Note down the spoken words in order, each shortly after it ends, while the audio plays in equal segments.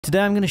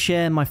Today I'm going to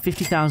share my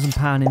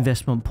 £50,000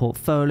 investment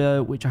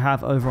portfolio which I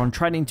have over on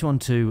Trading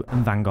 212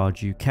 and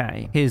Vanguard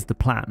UK. Here's the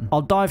plan.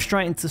 I'll dive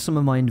straight into some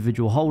of my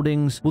individual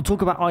holdings. We'll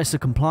talk about ISA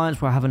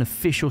compliance where I have an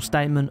official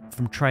statement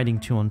from Trading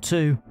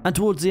 212. And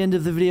towards the end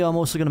of the video I'm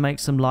also going to make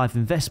some live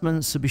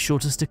investments, so be sure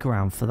to stick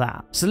around for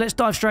that. So let's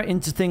dive straight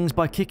into things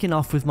by kicking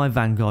off with my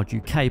Vanguard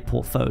UK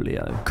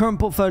portfolio. Current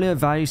portfolio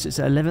value sits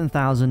at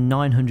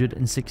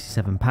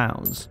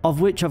 £11,967,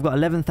 of which I've got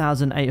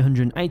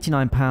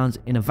 £11,889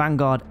 in a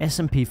Vanguard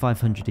S&P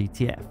 500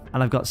 ETF,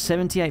 and I've got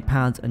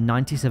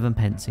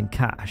 £78.97 in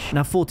cash.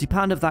 Now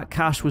 £40 of that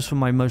cash was from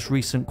my most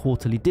recent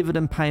quarterly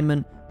dividend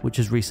payment, which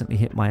has recently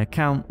hit my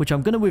account, which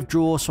I'm going to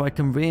withdraw so I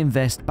can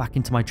reinvest back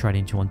into my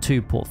Trading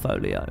 212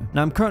 portfolio.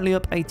 Now I'm currently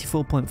up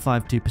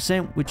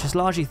 84.52%, which is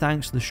largely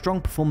thanks to the strong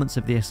performance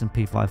of the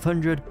S&P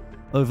 500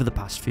 over the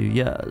past few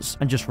years.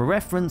 And just for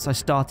reference, I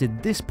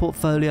started this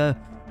portfolio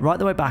right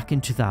the way back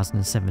in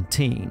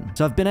 2017.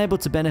 So I've been able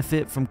to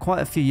benefit from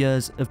quite a few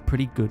years of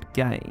pretty good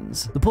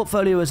gains. The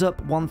portfolio is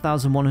up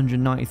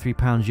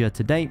 £1,193 year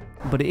to date,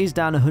 but it is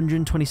down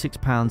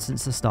 £126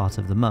 since the start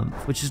of the month,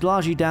 which is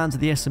largely down to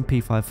the S&P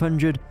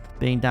 500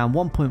 being down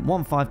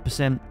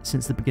 1.15%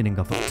 since the beginning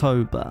of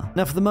October.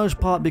 Now for the most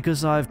part,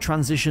 because I've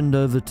transitioned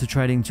over to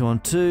Trading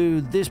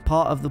 212, this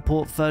part of the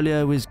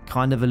portfolio is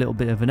kind of a little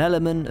bit of an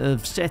element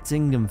of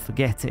setting and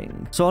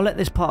forgetting. So I'll let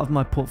this part of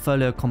my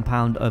portfolio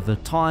compound over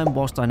time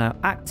whilst I now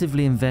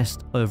actively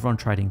invest over on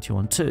Trading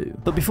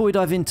 212. But before we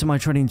dive into my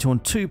Trading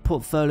 212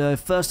 portfolio,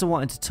 first I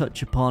wanted to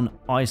touch upon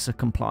ISA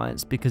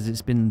compliance because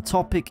it's been a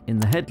topic in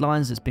the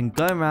headlines. It's been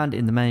going around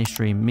in the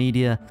mainstream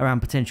media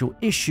around potential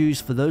issues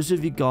for those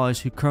of you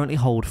guys who currently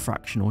hold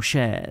fractional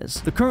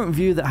shares. The current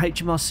view that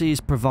HMRC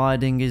is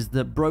providing is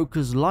that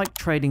brokers like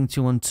Trading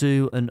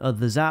 212 and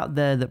others out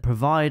there that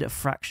provide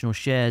fractional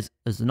shares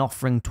as an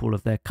offering to all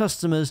of their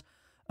customers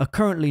are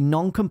currently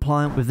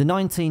non-compliant with the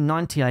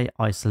 1998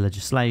 ISA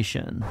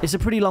legislation. It's a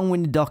pretty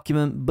long-winded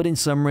document, but in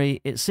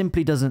summary, it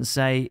simply doesn't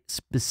say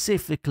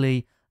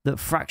specifically that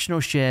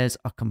fractional shares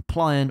are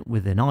compliant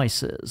within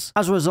ISAs.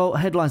 As a result,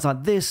 headlines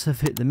like this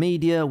have hit the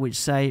media which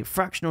say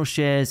fractional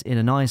shares in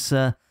an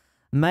ISA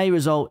may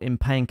result in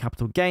paying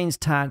capital gains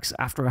tax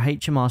after a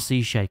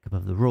HMRC shake-up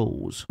of the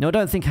rules. Now, I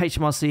don't think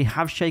HMRC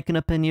have shaken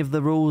up any of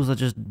the rules, I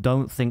just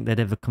don't think they'd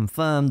ever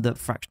confirmed that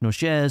fractional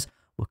shares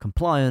were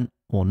compliant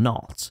or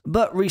not.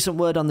 But recent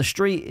word on the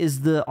street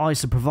is that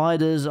ISA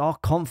providers are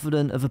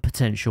confident of a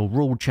potential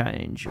rule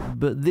change,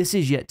 but this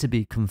is yet to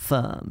be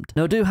confirmed.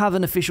 Now I do have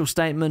an official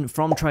statement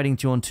from Trading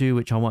 212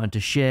 which I wanted to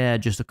share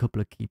just a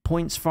couple of key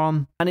points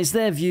from, and it's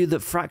their view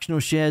that fractional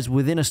shares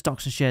within a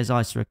stocks and shares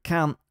ISA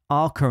account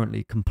are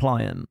currently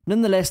compliant.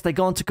 Nonetheless, they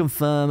go on to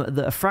confirm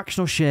that a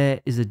fractional share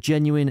is a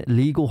genuine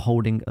legal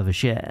holding of a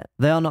share.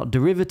 They are not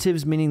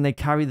derivatives, meaning they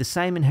carry the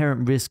same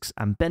inherent risks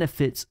and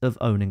benefits of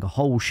owning a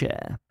whole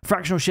share.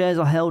 Fractional shares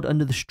are held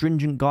under the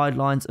stringent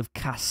guidelines of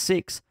CAS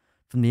 6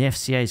 from the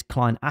FCA's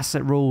client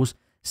asset rules,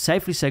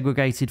 safely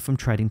segregated from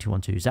Trading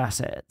 212's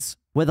assets.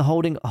 Whether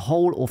holding a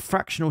whole or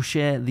fractional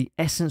share, the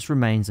essence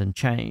remains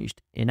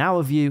unchanged. In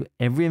our view,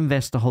 every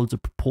investor holds a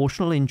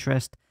proportional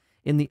interest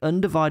in the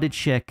undivided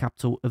share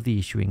capital of the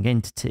issuing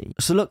entity.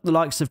 So look, the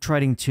likes of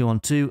Trading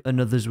 212 and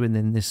others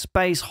within this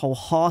space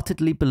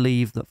wholeheartedly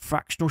believe that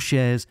fractional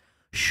shares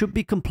should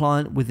be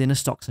compliant within a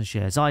stocks and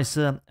shares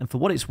ISA, and for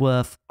what it's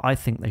worth, I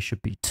think they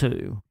should be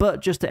too.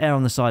 But just to err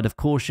on the side of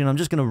caution, I'm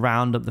just going to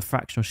round up the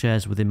fractional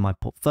shares within my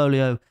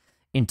portfolio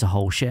into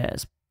whole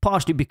shares,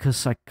 partially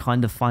because I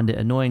kind of find it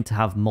annoying to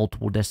have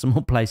multiple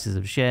decimal places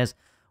of shares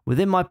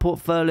within my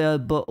portfolio,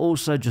 but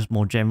also just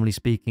more generally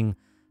speaking,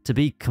 to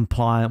be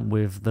compliant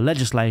with the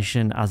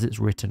legislation as it's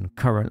written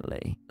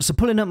currently. So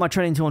pulling up my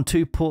Trading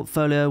 212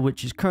 portfolio,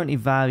 which is currently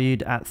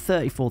valued at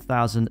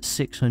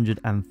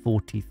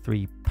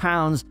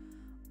 £34,643,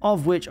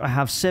 of which I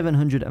have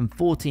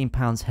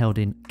 £714 held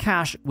in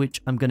cash,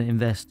 which I'm going to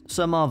invest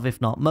some of,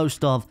 if not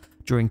most of,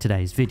 during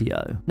today's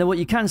video. Now what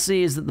you can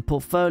see is that the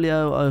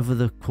portfolio over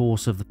the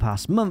course of the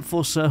past month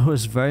or so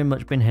has very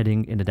much been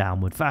heading in a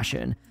downward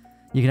fashion.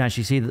 You can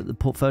actually see that the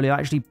portfolio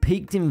actually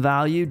peaked in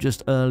value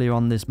just earlier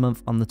on this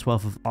month on the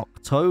 12th of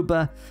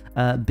October,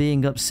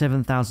 being up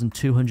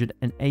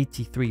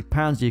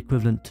 £7,283, the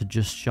equivalent to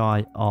just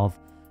shy of,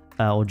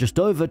 or just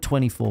over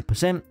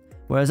 24%.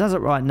 Whereas as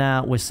of right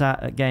now, we're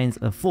sat at gains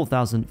of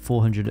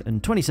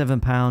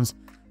 £4,427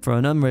 for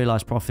an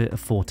unrealized profit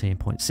of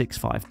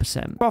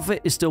 14.65%.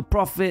 Profit is still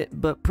profit,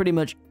 but pretty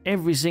much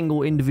every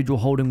single individual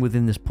holding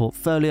within this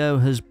portfolio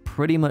has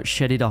pretty much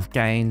shedded off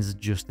gains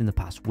just in the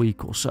past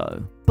week or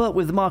so. But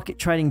with the market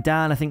trading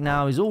down, I think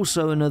now is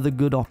also another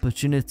good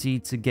opportunity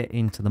to get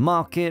into the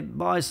market,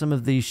 buy some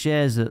of these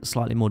shares at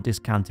slightly more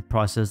discounted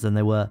prices than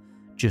they were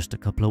just a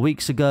couple of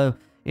weeks ago,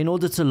 in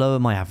order to lower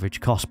my average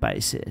cost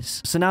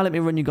basis. So now let me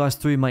run you guys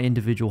through my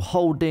individual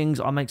holdings.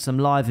 I'll make some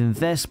live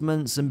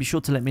investments, and be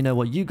sure to let me know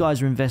what you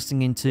guys are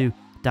investing into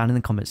down in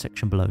the comment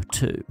section below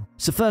too.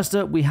 So first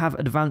up, we have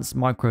Advanced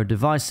Micro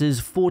Devices,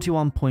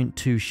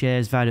 41.2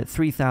 shares valued at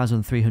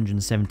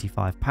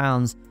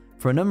 £3,375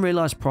 for an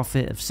unrealized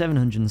profit of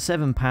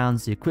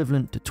 £707, the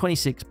equivalent to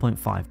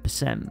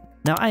 26.5%.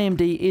 Now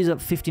AMD is up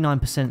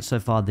 59% so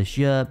far this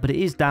year, but it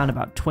is down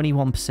about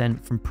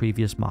 21% from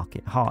previous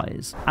market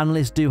highs.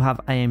 Analysts do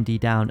have AMD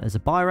down as a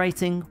buy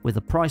rating with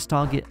a price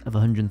target of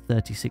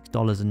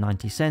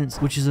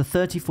 $136.90, which is a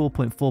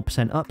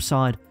 34.4%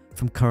 upside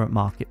from current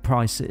market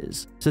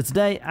prices. So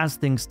today, as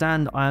things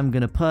stand, I am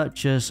going to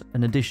purchase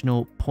an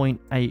additional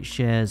 0.8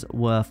 shares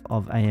worth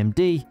of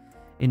AMD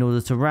in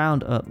order to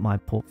round up my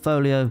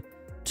portfolio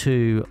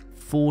to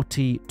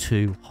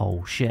 42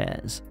 whole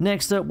shares.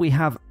 Next up, we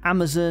have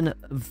Amazon,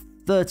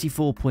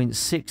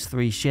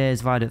 34.63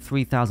 shares valued at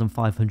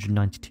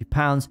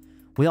 £3,592.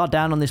 We are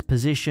down on this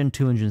position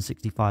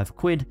 265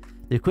 quid,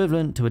 the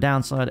equivalent to a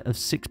downside of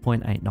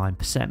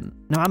 6.89%.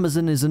 Now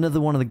Amazon is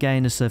another one of the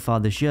gainers so far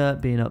this year,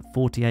 being up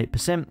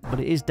 48%, but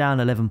it is down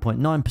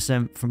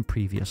 11.9% from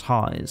previous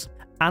highs.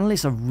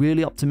 Analysts are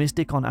really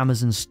optimistic on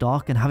Amazon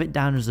stock and have it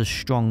down as a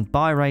strong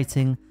buy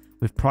rating,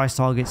 with price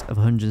targets of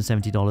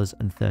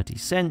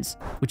 $170.30,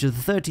 which is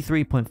a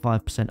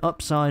 33.5%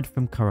 upside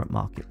from current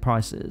market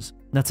prices.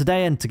 Now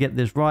today, and to get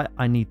this right,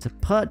 I need to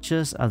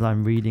purchase, as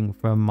I'm reading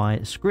from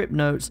my script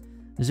notes,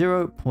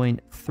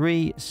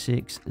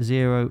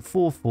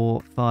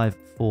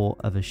 0.3604454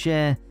 of a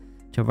share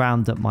to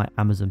round up my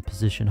Amazon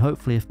position,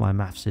 hopefully if my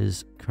maths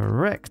is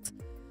correct,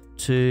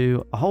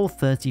 to a whole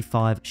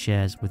 35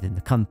 shares within the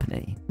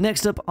company.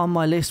 Next up on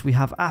my list, we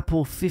have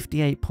Apple,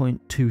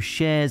 58.2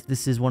 shares.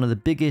 This is one of the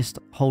biggest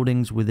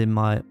holdings within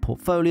my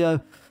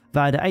portfolio,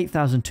 valued at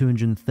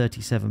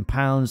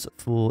 £8,237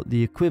 for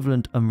the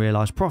equivalent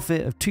unrealized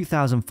profit of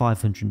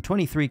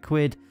 2,523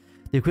 quid,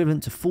 the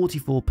equivalent to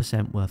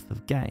 44% worth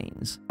of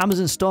gains.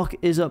 Amazon stock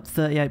is up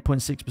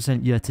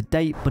 38.6% year to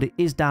date, but it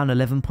is down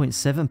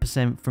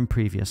 11.7% from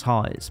previous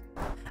highs.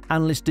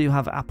 Analysts do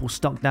have Apple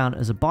stock down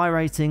as a buy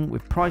rating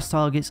with price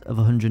targets of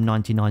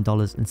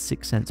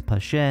 $199.06 per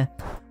share,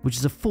 which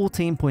is a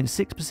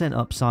 14.6%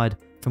 upside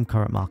from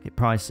current market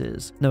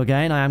prices. Now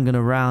again, I am going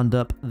to round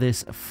up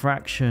this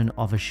fraction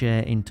of a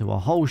share into a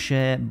whole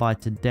share by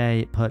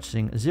today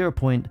purchasing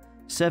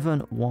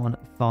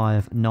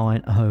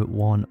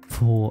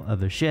 0.715914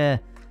 of a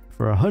share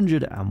for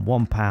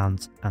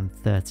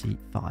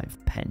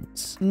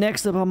 £101.35.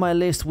 Next up on my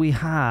list, we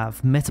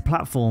have Meta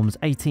Platforms,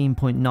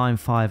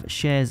 18.95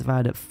 shares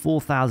valued at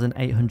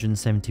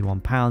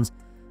 £4,871.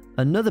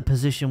 Another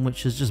position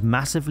which has just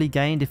massively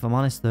gained, if I'm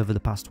honest, over the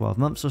past 12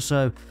 months or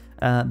so,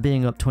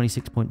 being up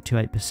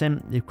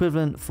 26.28%, the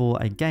equivalent for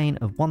a gain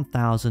of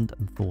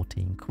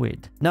 1,014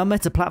 quid. Now,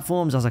 Meta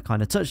Platforms, as I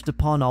kind of touched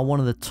upon, are one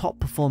of the top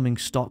performing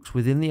stocks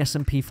within the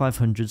S&P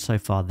 500 so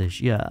far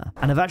this year,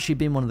 and have actually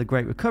been one of the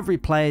great recovery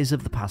plays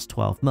of the past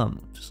 12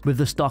 months, with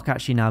the stock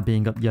actually now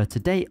being up year to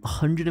date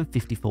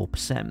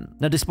 154%.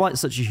 Now, despite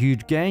such a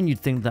huge gain, you'd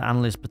think that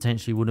analysts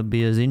potentially wouldn't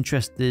be as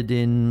interested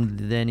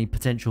in any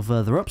potential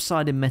further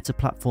upside in Meta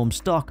Platform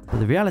stock, but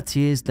the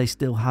reality is they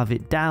still have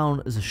it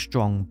down as a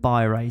strong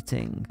buy rating,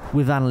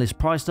 with analyst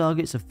price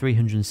targets of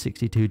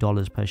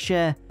 $362 per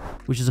share,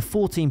 which is a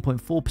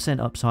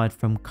 14.4% upside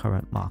from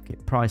current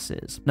market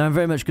prices. Now, I'm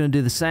very much going to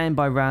do the same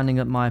by rounding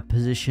up my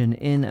position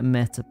in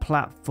Meta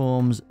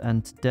Platforms,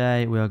 and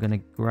today we are going to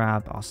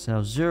grab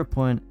ourselves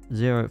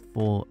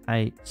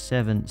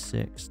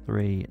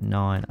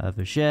 0.048769 of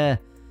a share,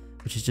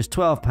 which is just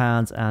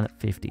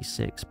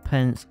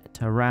 £12.56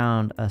 to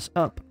round us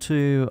up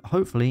to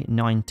hopefully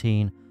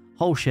 19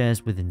 whole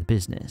shares within the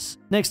business.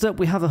 Next up,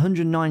 we have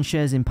 109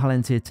 shares in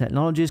Palantir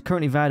Technologies,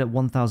 currently valued at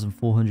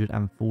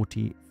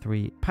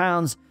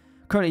 £1,443,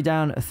 currently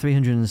down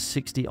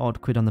 360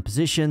 odd quid on the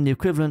position, the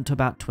equivalent to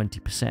about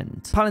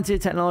 20%. Palantir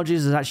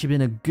Technologies has actually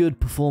been a good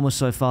performer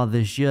so far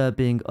this year,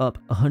 being up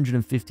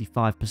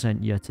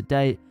 155% year to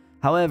date.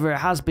 However, it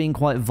has been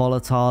quite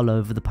volatile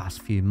over the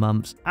past few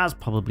months, as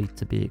probably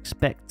to be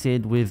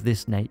expected with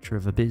this nature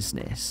of a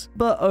business.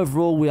 But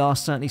overall, we are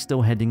certainly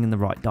still heading in the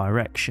right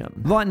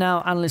direction. Right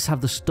now, analysts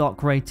have the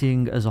stock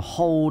rating as a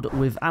hold,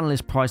 with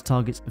analyst price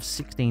targets of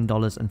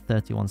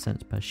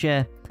 $16.31 per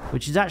share,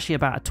 which is actually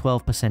about a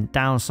 12%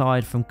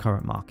 downside from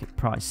current market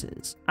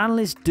prices.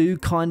 Analysts do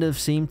kind of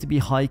seem to be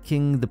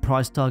hiking the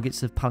price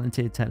targets of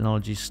Palantir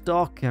Technologies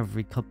stock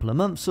every couple of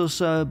months or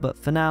so, but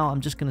for now,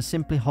 I'm just going to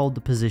simply hold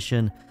the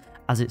position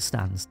as it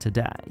stands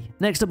today.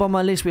 Next up on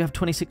my list, we have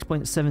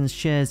 26.7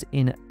 shares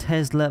in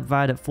Tesla,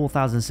 valued at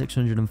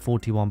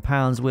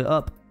 £4,641. We're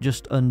up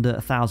just under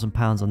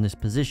 £1,000 on this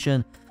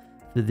position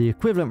for the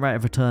equivalent rate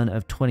of return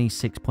of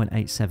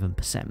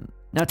 26.87%.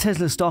 Now,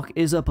 Tesla stock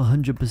is up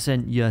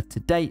 100% year to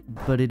date,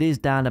 but it is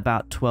down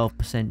about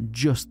 12%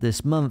 just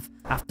this month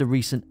after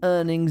recent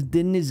earnings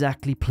didn't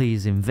exactly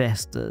please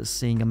investors,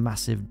 seeing a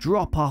massive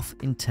drop off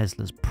in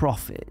Tesla's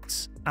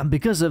profits. And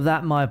because of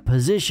that, my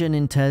position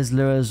in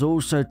Tesla has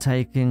also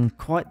taken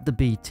quite the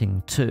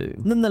beating too.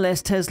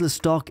 Nonetheless, Tesla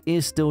stock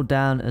is still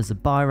down as a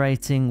buy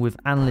rating, with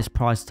analyst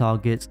price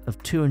targets of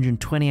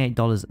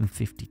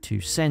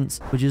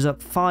 $228.52, which is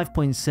up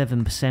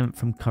 5.7%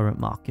 from current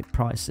market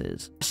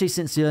prices. Actually,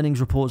 since the earnings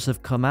reports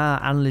have come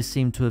out, analysts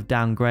seem to have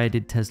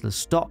downgraded Tesla's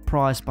stock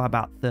price by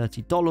about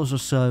 $30 or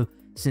so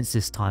since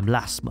this time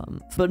last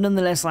month. But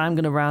nonetheless, I am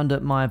going to round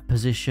up my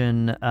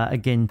position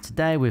again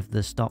today with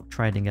the stock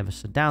trading ever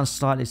so down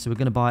slightly. So we're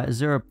going to buy at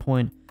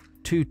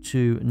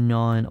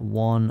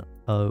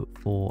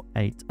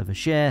 0.229148 of a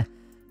share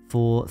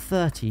for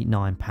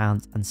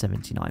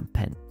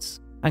 £39.79.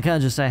 And can I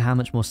just say how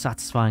much more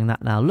satisfying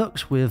that now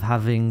looks with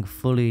having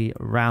fully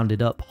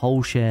rounded up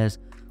whole shares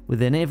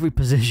within every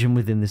position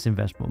within this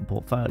investment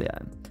portfolio.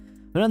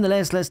 But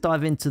nonetheless, let's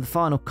dive into the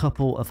final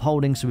couple of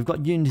holdings. So we've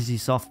got Unity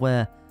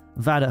Software,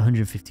 valued at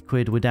 150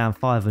 quid. We're down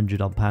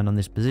 500 odd pound on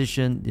this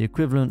position, the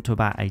equivalent to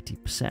about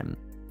 80%.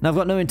 Now, I've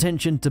got no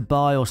intention to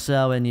buy or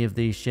sell any of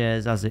these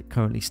shares as it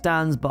currently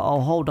stands, but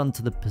I'll hold on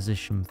to the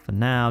position for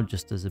now,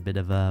 just as a bit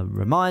of a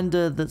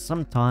reminder that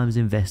sometimes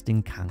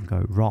investing can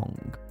go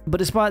wrong. But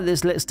despite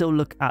this, let's still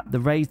look at the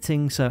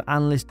rating. So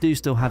analysts do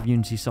still have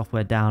Unity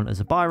Software down as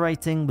a buy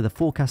rating with a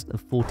forecast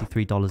of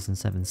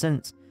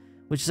 $43.07,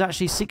 which is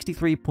actually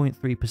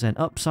 63.3%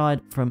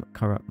 upside from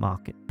current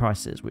market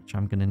prices, which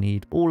I'm going to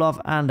need all of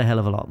and a hell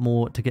of a lot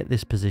more to get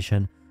this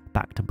position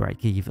back to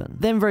break even.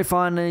 Then very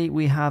finally,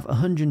 we have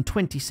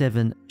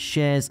 127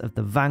 shares of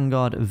the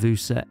Vanguard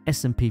VUSA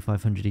S&P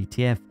 500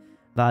 ETF,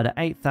 valued at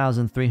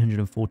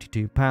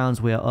 £8,342.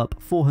 We are up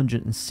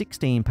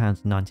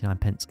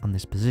 £416.99 on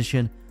this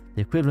position,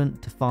 the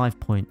equivalent to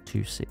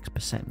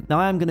 5.26%. Now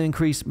I am going to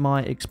increase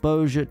my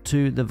exposure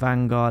to the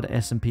Vanguard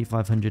S&P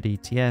 500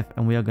 ETF,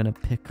 and we are going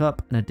to pick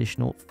up an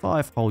additional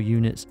 5 whole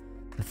units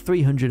for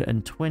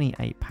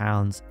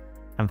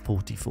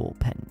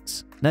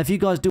 £328.44. Now, if you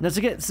guys do, now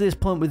to get to this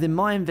point within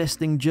my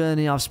investing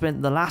journey, I've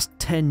spent the last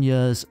 10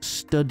 years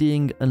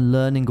studying and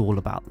learning all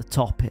about the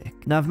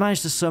topic. Now, I've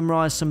managed to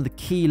summarize some of the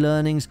key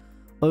learnings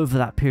over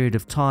that period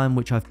of time,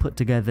 which I've put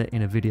together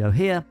in a video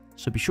here.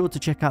 So be sure to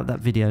check out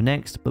that video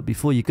next. But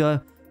before you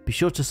go, be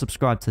sure to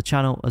subscribe to the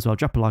channel as well.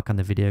 Drop a like on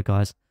the video,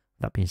 guys.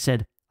 That being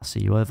said, I'll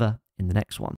see you over in the next one.